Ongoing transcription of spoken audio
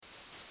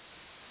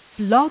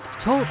Blog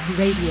Talk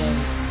Radio.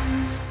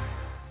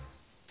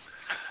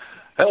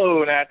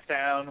 Hello, Nats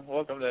Town.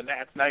 Welcome to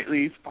Nats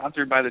Nightly,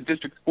 sponsored by the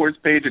District Sports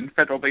page and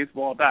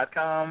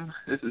FederalBaseball.com.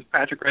 This is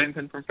Patrick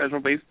Reddington from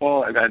Federal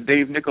Baseball. I've got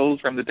Dave Nichols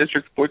from the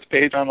District Sports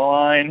page on the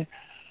line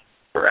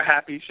for a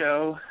happy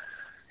show,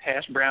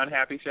 hash brown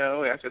happy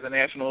show, after the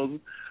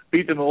Nationals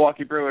beat the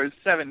Milwaukee Brewers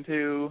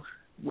 7-2,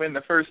 win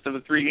the first of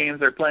the three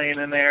games they're playing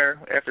in there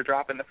after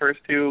dropping the first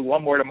two.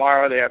 One more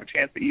tomorrow. They have a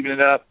chance to even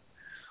it up.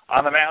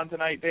 On the mound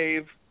tonight,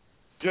 Dave,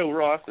 Joe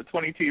Ross, a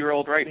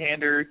 22-year-old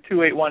right-hander,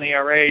 2.81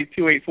 ERA,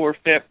 2.84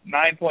 FIP,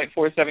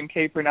 9.47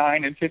 K per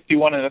nine, and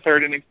 51 in the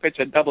third innings pitch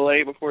at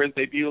Double-A before his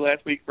debut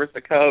last week versus the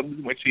Cubs,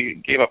 in which he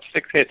gave up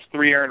 6 hits,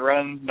 3 earned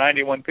runs,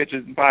 91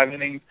 pitches in 5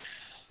 innings.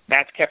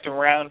 Nats kept him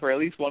around for at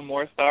least one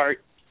more start.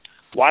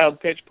 Wild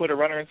pitch put a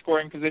runner in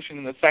scoring position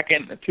in the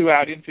second. A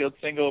 2-out infield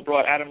single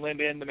brought Adam Lind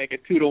in to make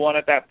it 2-1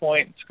 at that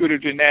point. Scooter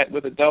Gennett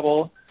with a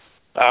double.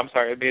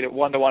 It made it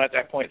 1-1 at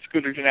that point.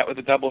 Scooter Gennett with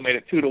a double made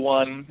it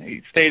 2-1.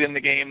 He stayed in the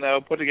game, though,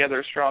 put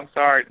together a strong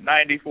start,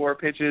 94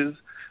 pitches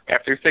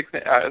after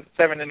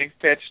 7 innings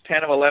pitched,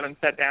 10 of 11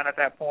 set down at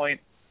that point.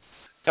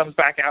 Comes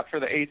back out for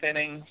the 8th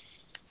inning,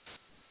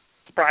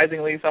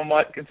 surprisingly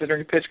somewhat, considering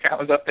the pitch count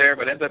was up there,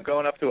 but ends up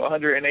going up to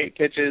 108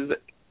 pitches,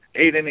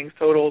 8 innings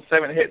total,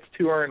 7 hits,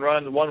 2 earned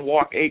runs, 1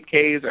 walk, 8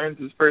 Ks, earns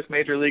his first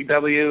Major League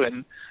W,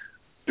 and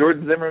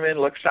Jordan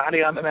Zimmerman looked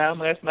shoddy on the mound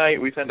last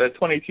night. We sent a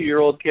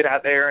 22-year-old kid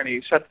out there, and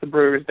he shuts the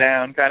Brewers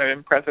down. Kind of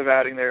impressive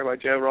outing there by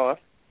Joe Ross.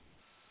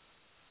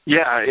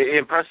 Yeah,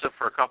 impressive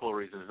for a couple of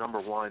reasons.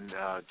 Number one,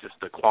 just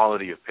the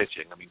quality of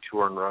pitching. I mean, 2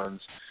 earned runs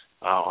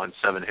on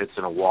 7 hits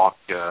and a walk,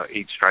 8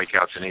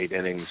 strikeouts in 8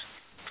 innings.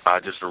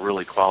 Just a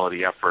really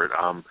quality effort.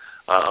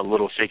 A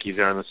little shaky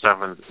there in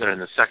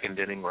the second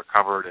inning,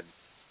 recovered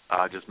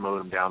and just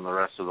mowed him down the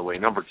rest of the way.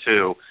 Number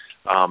two,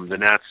 the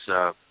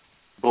Nats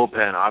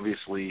bullpen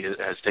obviously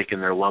has taken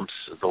their lumps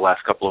the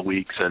last couple of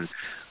weeks, and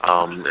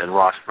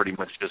Ross pretty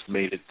much just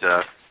made it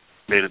so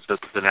that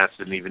the Nats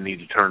didn't even need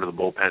to turn to the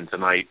bullpen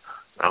tonight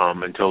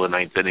until the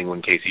 9th inning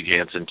when Casey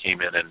Janssen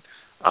came in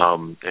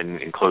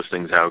and closed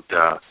things out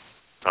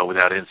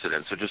without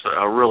incident. So just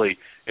a really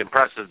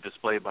impressive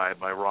display by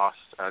Ross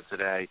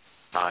today.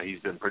 He's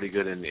been pretty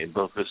good in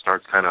both his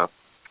starts. Kind of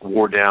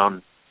wore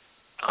down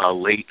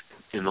late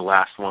in the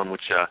last one,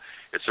 which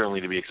it's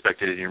certainly to be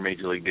expected in your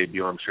Major League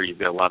debut. I'm sure you've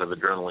got a lot of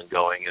adrenaline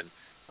going,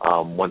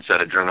 and once that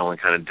adrenaline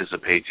kind of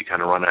dissipates, you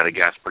kind of run out of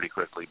gas pretty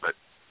quickly.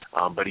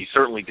 But he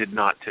certainly did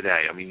not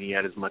today. I mean, he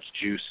had as much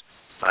juice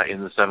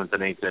in the 7th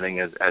and 8th inning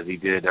as he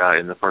did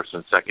in the 1st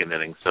and 2nd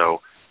inning. So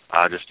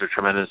just a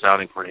tremendous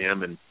outing for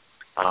him, and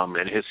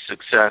his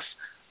success,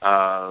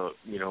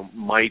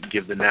 might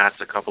give the Nats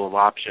a couple of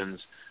options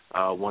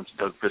once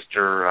Doug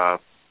Fister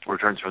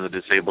returns from the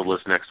disabled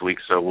list next week,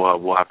 so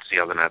we'll have to see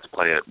how the Nats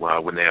play it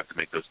when they have to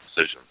make those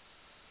decisions.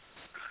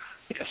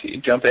 Yes,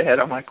 you jumped ahead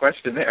on my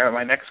question there.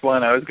 My next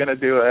one, I was going to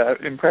do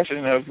an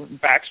impression of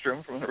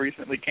Backstrom from the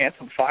recently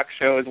canceled Fox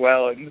show as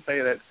well, and say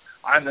that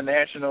I'm the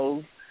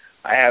Nationals.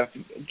 I have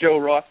Joe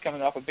Ross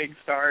coming off a big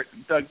start,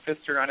 Doug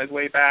Fister on his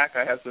way back.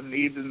 I have some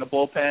needs in the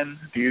bullpen.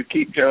 Do you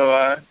keep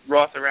Joe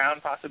Ross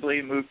around,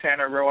 possibly move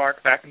Tanner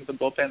Roark back into the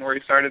bullpen where he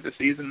started the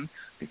season,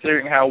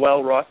 considering how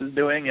well Ross is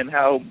doing and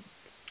how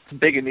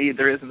big a need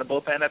there is in the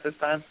bullpen at this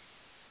time?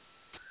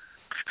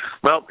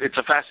 Well, it's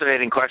a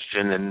fascinating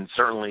question, and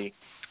certainly,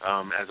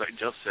 as I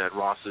just said,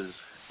 Ross's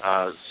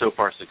so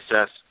far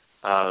success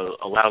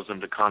allows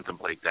them to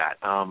contemplate that.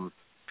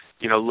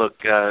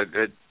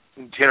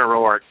 Tanner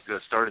Roark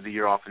started the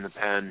year off in the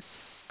pen.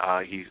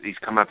 He's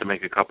come out to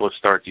make a couple of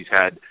starts. He's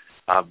had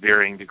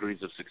varying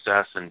degrees of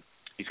success, and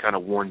he's kind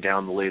of worn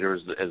down the later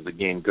as the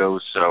game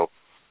goes. So,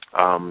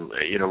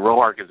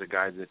 Roark is a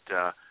guy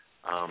that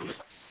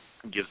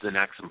gives the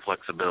Nats some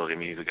flexibility. I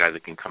mean, he's a guy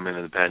that can come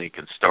into the pen, he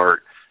can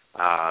start.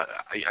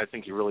 I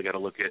think you really got to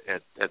look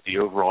at the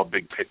overall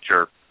big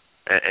picture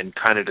and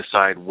kind of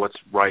decide what's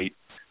right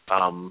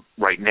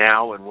right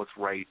now and what's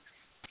right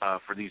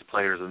for these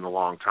players in the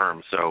long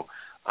term. So,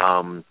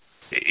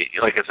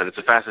 like I said, it's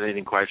a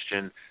fascinating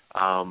question.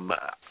 I'm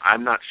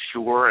not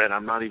sure, and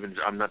I'm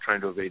not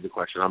trying to evade the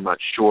question. I'm not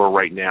sure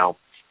right now,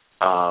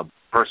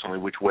 personally,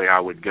 which way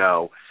I would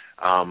go.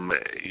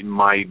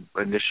 My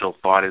initial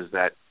thought is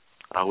that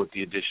with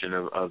the addition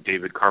of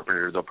David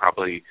Carpenter, they'll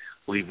probably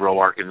leave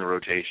Roark in the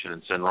rotation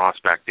and send Ross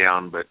back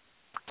down. But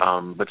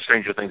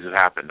stranger things have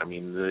happened. I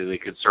mean, they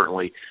could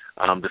certainly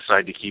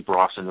decide to keep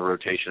Ross in the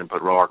rotation and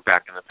put Roark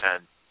back in the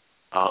pen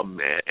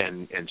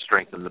and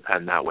strengthen the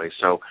pen that way.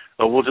 So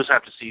we'll just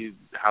have to see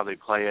how they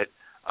play it.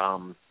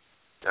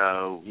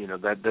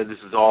 That this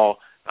is all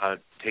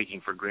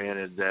taking for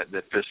granted that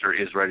Fister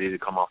is ready to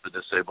come off the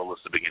disabled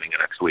list at the beginning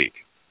of next week.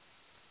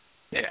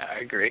 Yeah, I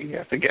agree. You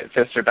have to get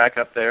Fister back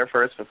up there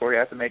first before you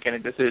have to make any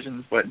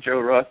decisions. But Joe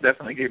Ross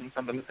definitely gave him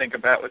something to think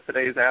about with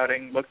today's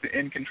outing. Looked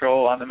in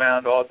control on the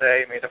mound all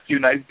day, made a few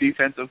nice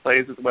defensive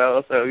plays as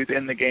well. So he's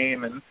in the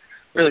game and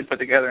really put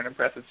together an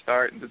impressive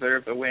start and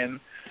deserved a win.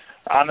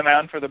 On the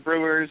mound for the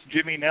Brewers,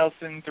 Jimmy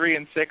Nelson,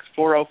 3-6,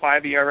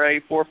 4.05 ERA,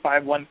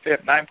 4.51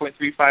 FIP,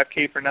 9.35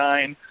 K per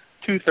nine.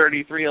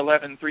 230,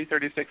 311,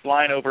 336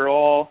 line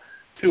overall,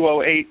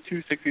 208,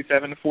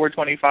 267,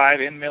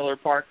 425 in Miller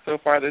Park so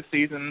far this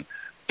season.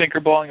 Sinker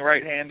balling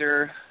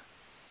right-hander,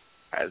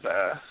 has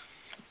a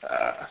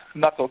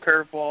knuckle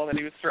curveball that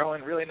he was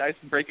throwing, really nice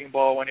breaking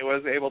ball when he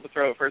was able to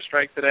throw it for a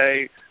strike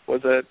today.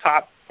 Was a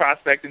top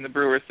prospect in the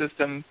Brewers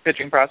system,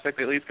 pitching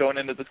prospect at least going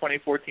into the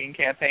 2014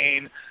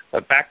 campaign.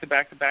 But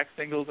back-to-back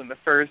singles in the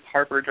first.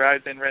 Harper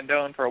drives in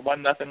Rendon for a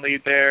 1-0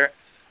 lead there.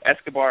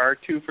 Escobar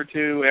 2 for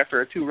 2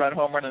 after a 2-run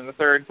home run in the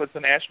third, puts the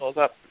Nationals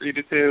up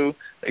 3-2.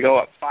 They go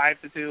up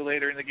 5-2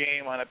 later in the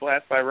game on a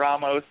blast by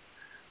Ramos.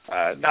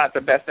 Not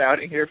the best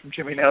outing here from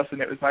Jimmy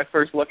Nelson. It was my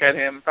first look at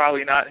him.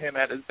 Probably not him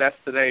at his best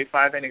today.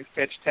 5 innings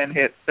pitched, 10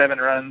 hits, 7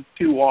 runs,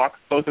 2 walks,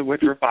 both of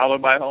which were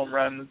followed by home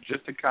runs,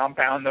 just to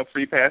compound the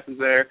free passes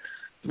there.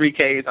 3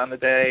 Ks on the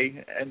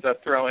day. Ends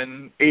up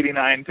throwing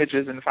 89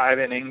 pitches in 5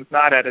 innings.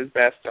 Not at his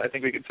best, I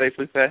think we could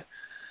safely say.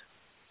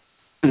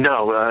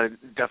 No,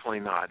 definitely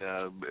not.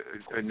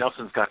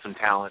 Nelson's got some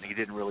talent. He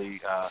didn't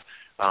really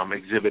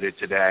exhibit it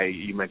today.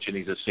 You mentioned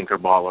he's a sinker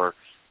baller.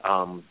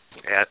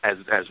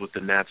 As with the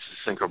Nets,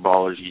 sinker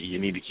ballers, you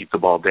need to keep the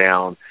ball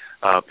down,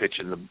 pitch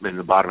in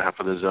the bottom half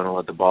of the zone and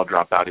let the ball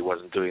drop out. He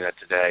wasn't doing that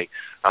today.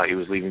 He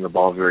was leaving the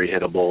ball very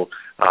hittable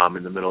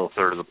in the middle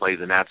third of the play.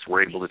 The Nats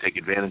were able to take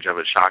advantage of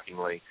it,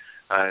 shockingly.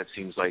 It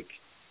seems like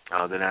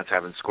the Nats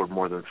haven't scored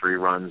more than 3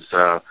 runs,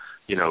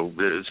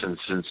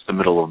 since the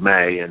middle of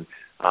May, and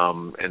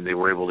they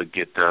were able to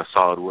get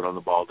solid wood on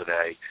the ball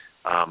today.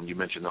 You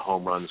mentioned the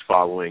home runs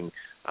following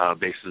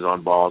bases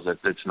on balls.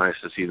 It's nice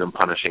to see them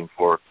punishing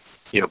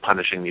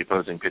the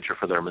opposing pitcher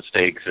for their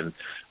mistakes. And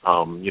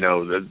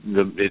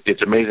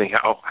it's amazing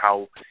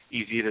how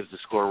easy it is to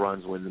score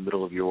runs when the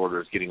middle of your order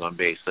is getting on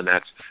base. The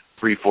Nats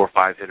 3, 4,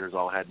 5 hitters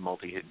all had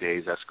multi-hit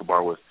days.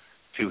 Escobar with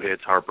 2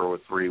 hits, Harper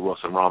with 3,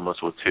 Wilson Ramos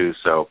with 2.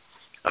 So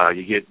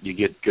you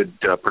get good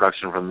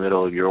production from the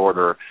middle of your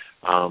order.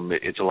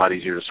 It's a lot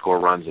easier to score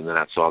runs, and the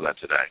Nats saw that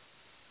today.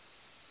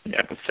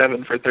 Yeah, the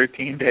 7 for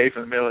 13 day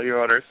from the middle of your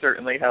order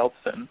certainly helps.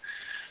 And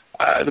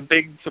the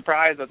big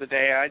surprise of the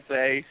day, I'd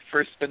say,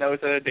 for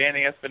Espinosa,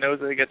 Danny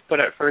Espinosa gets put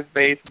at first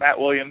base. Matt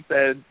Williams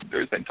said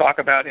there's been talk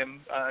about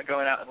him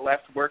going out in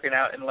left, working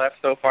out in left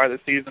so far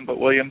this season, but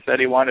Williams said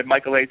he wanted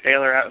Michael A.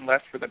 Taylor out in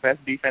left for the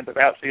best defensive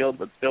outfield,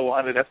 but still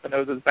wanted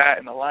Espinosa's bat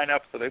in the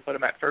lineup, so they put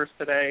him at first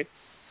today.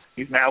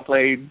 He's now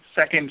played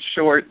second,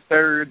 short,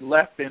 third,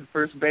 left, and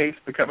first base,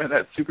 becoming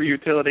that super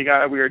utility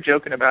guy we were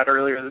joking about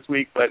earlier this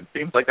week, but it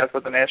seems like that's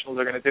what the Nationals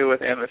are going to do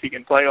with him. If he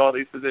can play all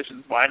these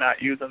positions, why not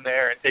use him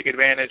there and take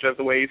advantage of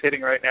the way he's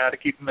hitting right now to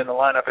keep him in the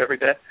lineup every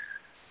day?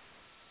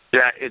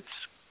 Yeah, it's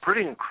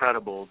pretty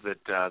incredible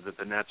that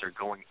the Nets are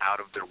going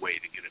out of their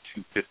way to get a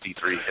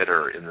 253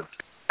 hitter in the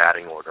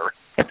batting order.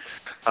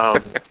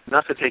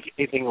 Not to take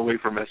anything away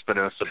from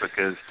Espinosa,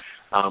 because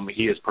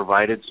he has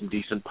provided some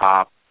decent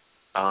pop.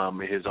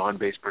 His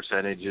on-base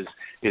percentage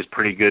is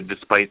pretty good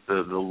despite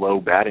the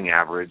low batting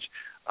average.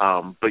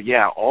 But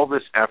yeah, all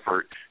this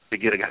effort to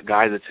get a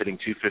guy that's hitting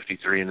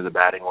 253 into the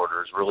batting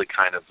order is really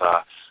kind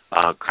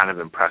of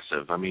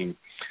impressive. I mean,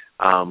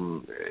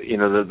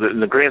 in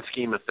the grand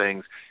scheme of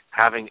things,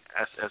 having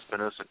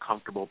Espinosa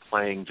comfortable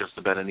playing just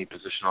about any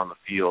position on the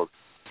field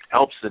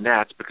helps the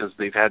Nats, because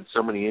they've had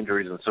so many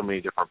injuries in so many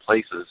different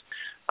places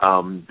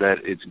that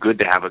it's good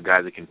to have a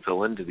guy that can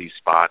fill into these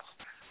spots.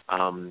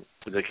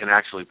 That can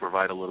actually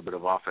provide a little bit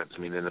of offense. I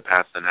mean, in the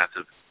past, the Nats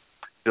have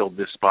filled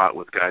this spot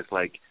with guys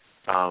like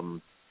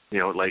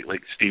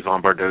Steve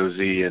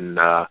Lombardozzi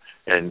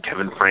and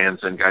Kevin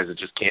Franzen, guys that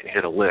just can't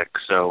hit a lick.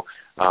 So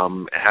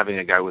having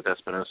a guy with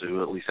Espinosa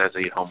who at least has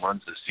 8 home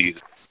runs this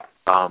season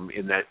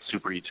in that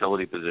super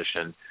utility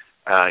position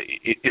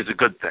is a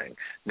good thing.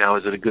 Now,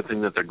 is it a good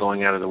thing that they're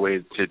going out of the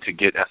way to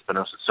get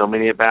Espinosa so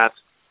many at bats?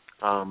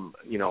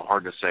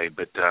 Hard to say,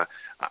 but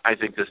I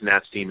think this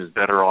Nats team is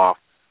better off.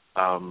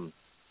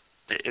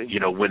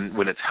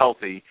 When it's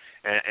healthy,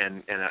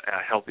 and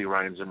a healthy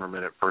Ryan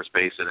Zimmerman at first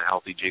base, and a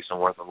healthy Jason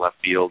Worth in left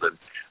field, and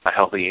a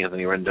healthy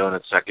Anthony Rendon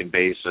at second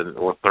base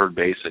or third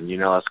base, and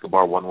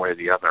Escobar one way or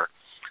the other.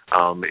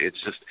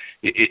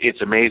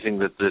 It's amazing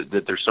that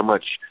there's so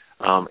much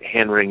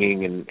hand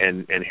wringing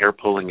and hair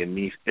pulling and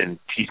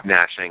teeth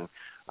gnashing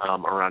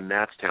around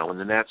Nats town, when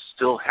the Nats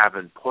still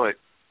haven't put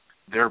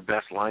their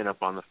best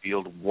lineup on the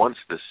field once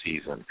this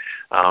season.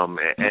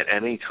 At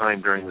any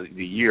time during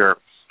the year,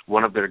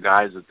 one of their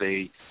guys that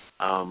they,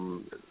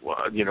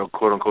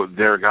 quote unquote,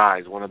 their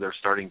guys, one of their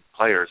starting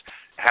players,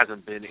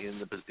 hasn't been in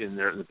the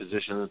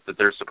position that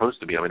they're supposed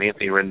to be. I mean,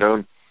 Anthony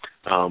Rendon,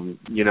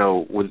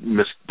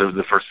 missed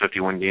the first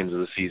 51 games of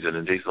the season,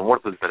 and Jason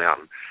Worth has been out,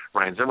 and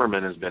Ryan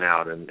Zimmerman has been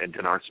out, and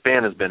Denard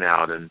Span has been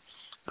out, and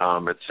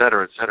et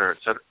cetera, et cetera, et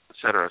cetera, et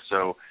cetera.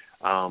 So,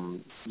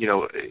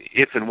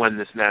 if and when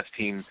this Nats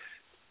team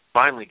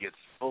finally gets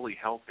fully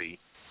healthy,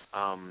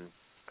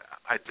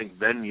 I think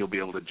then you'll be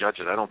able to judge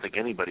it. I don't think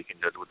anybody can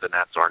judge what the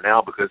Nats are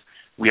now, because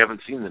we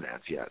haven't seen the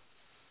Nats yet.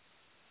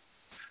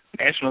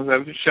 Nationals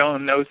have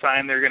shown no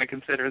sign they're going to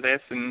consider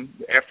this, and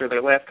after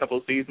their last couple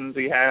of seasons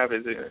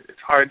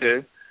it's hard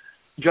to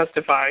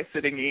justify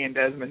sitting Ian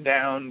Desmond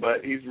down,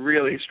 but he's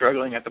really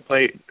struggling at the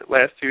plate the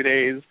last 2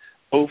 days.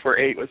 0 for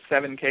 8 with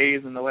 7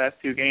 Ks in the last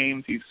 2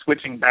 games. He's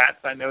switching bats,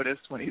 I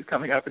noticed, when he's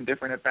coming up in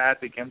different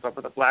at-bats. He comes up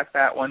with a black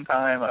bat one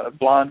time, a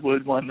blonde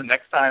wood one the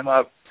next time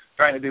up,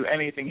 trying to do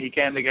anything he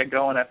can to get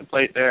going at the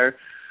plate there.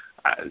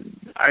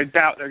 I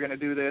doubt they're going to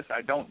do this.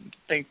 I don't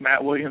think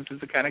Matt Williams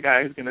is the kind of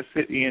guy who's going to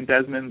sit Ian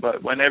Desmond,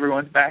 but when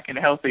everyone's back and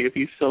healthy, if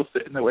he's still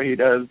sitting the way he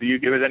does, do you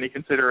give it any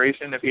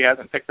consideration if he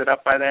hasn't picked it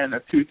up by then? A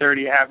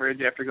 230 average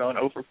after going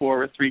 0 for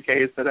 4 with 3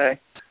 Ks today?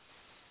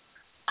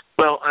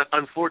 Well,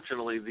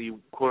 unfortunately, the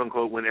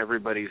quote-unquote when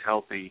everybody's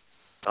healthy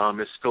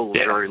is still a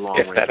very long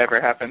way. If that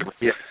ever happened.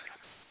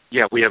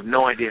 Yeah, we have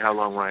no idea how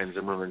long Ryan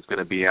Zimmerman's going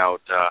to be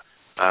out.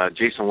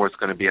 Jason Worth's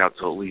going to be out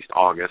till at least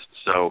August,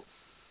 so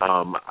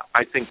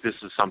I think this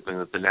is something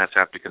that the Nats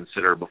have to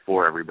consider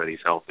before everybody's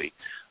healthy.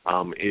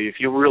 If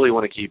you really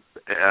want to keep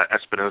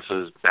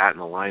Espinosa's bat in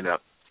the lineup,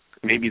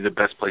 maybe the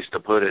best place to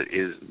put it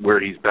is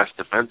where he's best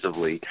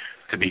defensively,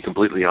 to be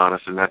completely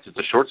honest, and that's at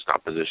the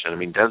shortstop position. I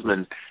mean,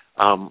 Desmond,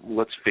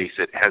 let's face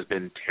it, has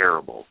been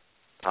terrible,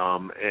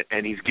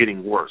 and he's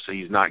getting worse, so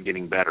he's not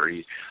getting better.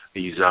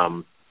 He's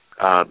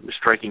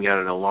striking out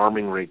at an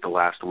alarming rate the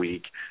last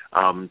week.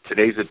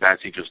 Today's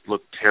at-bats, he just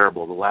looked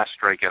terrible. The last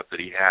strikeout that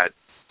he had,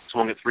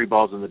 swung at 3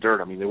 balls in the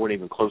dirt. I mean, they weren't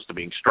even close to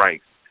being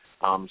strikes.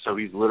 So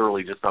he's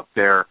literally just up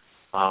there,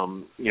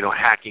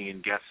 hacking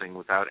and guessing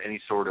without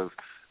any sort of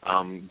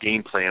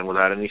game plan,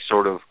 without any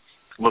sort of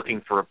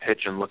looking for a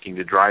pitch and looking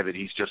to drive it.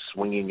 He's just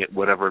swinging at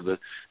whatever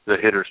the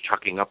hitter's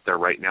chucking up there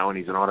right now, and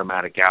he's an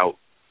automatic out.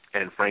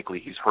 And frankly,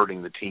 he's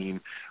hurting the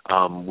team.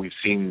 We've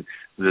seen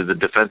the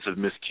defensive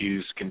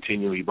miscues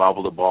continue. He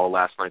bobbled a ball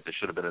last night that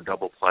should have been a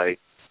double play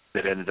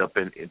that ended up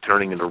in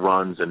turning into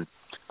runs and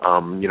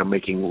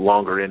making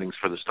longer innings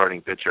for the starting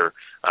pitcher.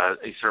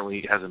 He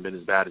certainly hasn't been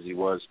as bad as he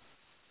was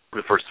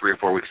the first 3 or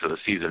 4 weeks of the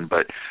season,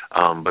 but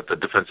the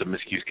defensive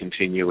miscues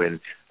continue, and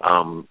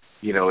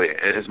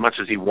as much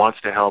as he wants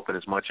to help and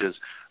as much as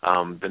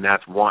the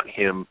Nats want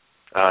him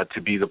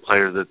to be the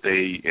player that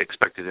they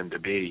expected him to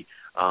be,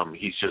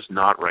 he's just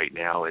not right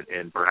now,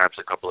 and perhaps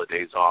a couple of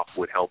days off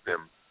would help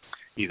him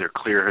either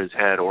clear his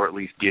head or at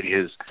least get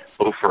his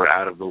Ofer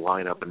out of the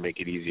lineup and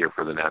make it easier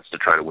for the Nats to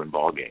try to win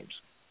ball games.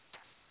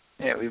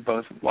 Yeah, we've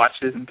both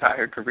watched his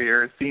entire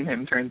career, seen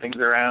him turn things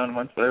around.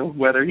 Once the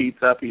weather heats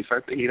up, he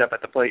starts to heat up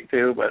at the plate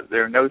too, but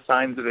there are no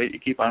signs of it. You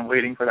keep on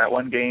waiting for that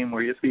one game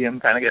where you see him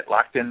kind of get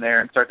locked in there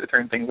and start to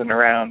turn things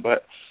around,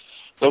 but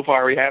so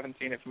far we haven't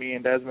seen it from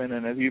Ian Desmond,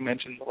 and as you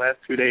mentioned, the last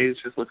 2 days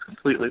just looks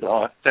completely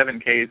lost. 7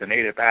 Ks and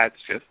 8 at-bats,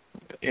 just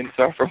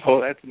insufferable.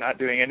 That's not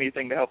doing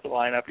anything to help the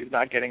lineup. He's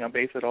not getting on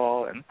base at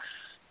all, and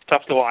it's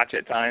tough to watch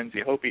at times.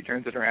 You hope he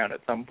turns it around at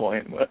some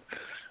point, but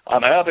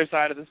on the other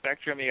side of the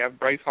spectrum, you have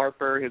Bryce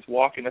Harper. His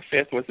walk in the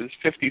 5th was his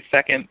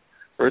 52nd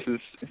versus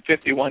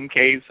 51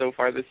 Ks so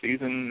far this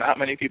season. Not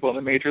many people in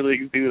the major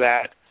leagues do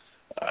that.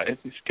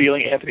 He's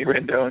stealing Anthony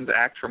Rendon's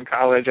act from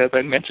college, as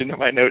I mentioned in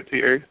my notes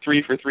here.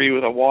 3 for 3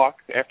 with a walk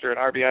after an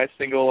RBI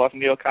single off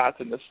Neil Kotz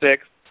in the 6th.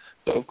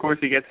 So, of course,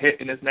 he gets hit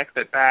in his next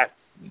at-bat.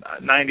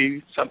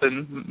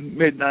 90-something,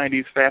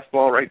 mid-90s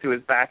fastball right to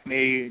his back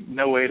knee.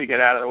 No way to get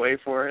out of the way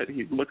for it.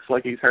 He looks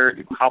like he's hurt.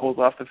 He hobbles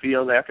off the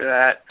field after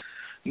that.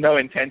 No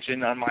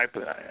intention on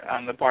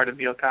the part of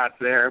Neil Kotz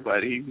there,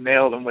 but he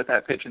nailed him with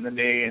that pitch in the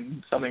knee,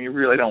 and something you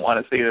really don't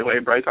want to see the way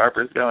Bryce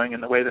Harper's going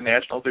and the way the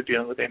Nationals are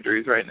dealing with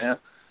injuries right now.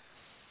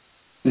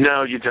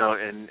 No, you don't,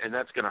 and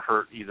that's going to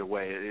hurt either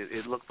way.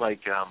 It looked like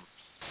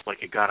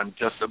it got him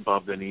just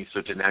above the knee, so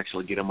it didn't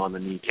actually get him on the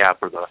kneecap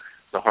or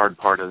the hard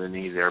part of the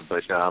knee there.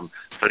 But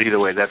either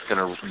way, that's going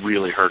to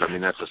really hurt. I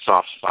mean, that's a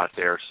soft spot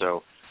there,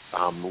 so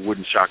it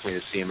wouldn't shock me to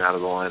see him out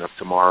of the lineup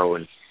tomorrow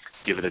and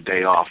give it a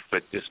day off.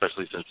 But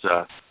especially since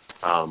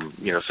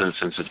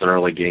since it's an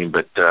early game.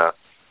 But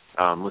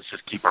let's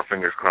just keep our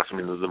fingers crossed. I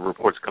mean, the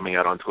reports coming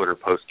out on Twitter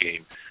post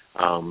game.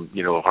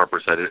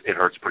 Harper said it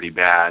hurts pretty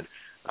bad.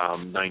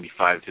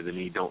 95 to the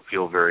knee don't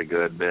feel very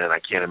good, man. I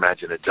can't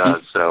imagine it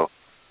does. So,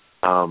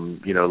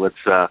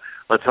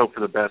 let's hope for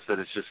the best that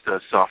it's just a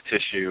soft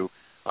tissue,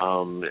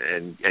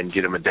 and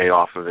get him a day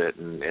off of it,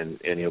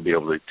 and he'll be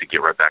able to get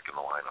right back in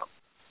the lineup.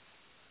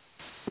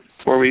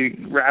 Before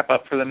we wrap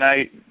up for the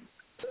night,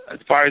 as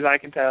far as I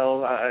can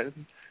tell,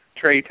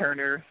 Trey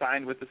Turner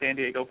signed with the San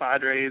Diego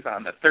Padres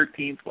on the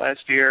 13th last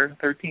year,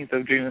 13th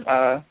of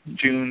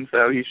June,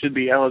 so he should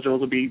be eligible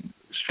to be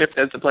shipped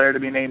as a player to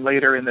be named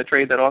later in the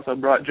trade that also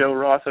brought Joe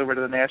Ross over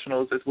to the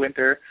Nationals this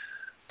winter.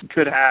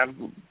 Could have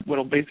what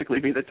will basically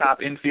be the top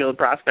infield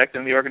prospect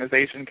in the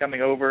organization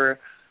coming over.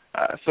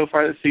 So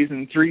far this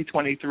season,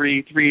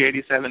 323,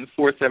 387,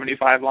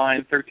 475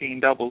 lines, 13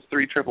 doubles,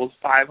 3 triples,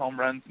 5 home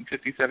runs in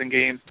 57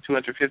 games,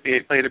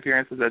 258 plate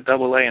appearances at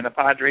Double-A in the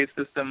Padres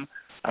system.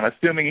 I'm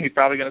assuming he's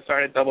probably going to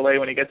start at Double-A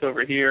when he gets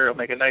over here. He'll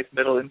make a nice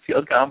middle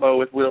infield combo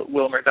with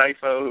Wilmer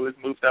Difo, who has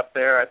moved up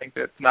there. I think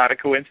that's not a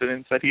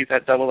coincidence that he's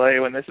at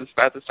Double-A when this is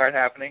about to start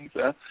happening.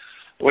 So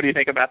what do you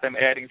think about them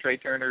adding Trey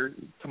Turner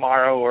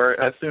tomorrow or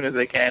as soon as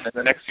they can in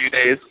the next few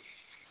days?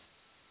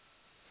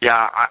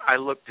 Yeah, I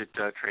looked at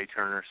Trey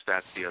Turner's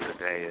stats the other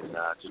day and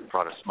just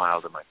brought a smile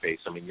to my face.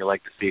 I mean, you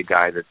like to see a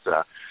guy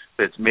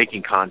that's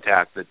making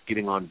contact, that's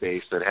getting on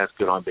base, that has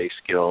good on-base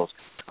skills,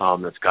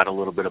 that's got a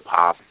little bit of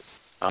pop.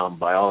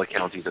 By all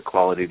accounts, he's a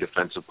quality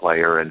defensive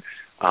player, and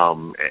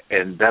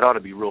that ought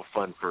to be real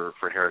fun for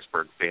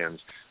Harrisburg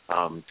fans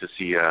to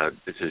see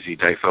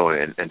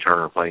Difo and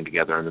Turner playing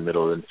together in the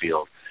middle of the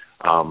infield.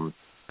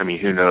 I mean,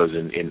 who knows?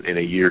 In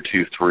a year,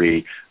 2,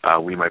 3,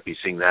 we might be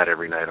seeing that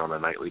every night on a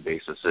nightly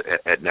basis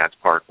at Nats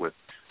Park with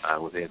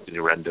Anthony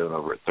Rendon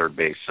over at third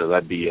base. So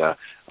that'd be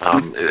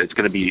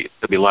it'll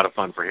be a lot of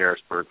fun for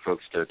Harrisburg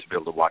folks to be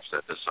able to watch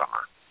that this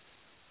summer.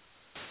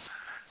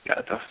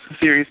 Got the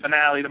series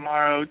finale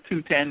tomorrow,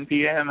 2:10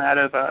 p.m. out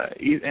of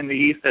in the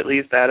East, at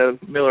least, out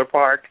of Miller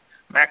Park.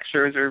 Max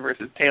Scherzer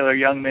versus Taylor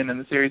Youngman in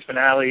the series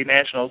finale.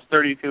 Nationals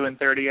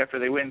 32-30 after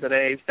they win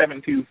today.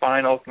 7-2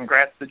 final.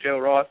 Congrats to Joe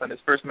Ross on his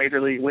first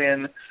major league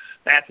win.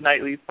 Nats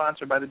Nightly,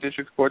 sponsored by the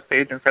District Sports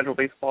page and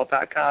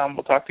federalbaseball.com.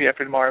 We'll talk to you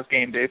after tomorrow's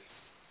game, Dave.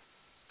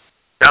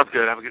 Sounds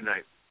good. Have a good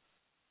night.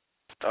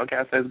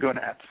 Doghouse says go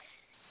Nats.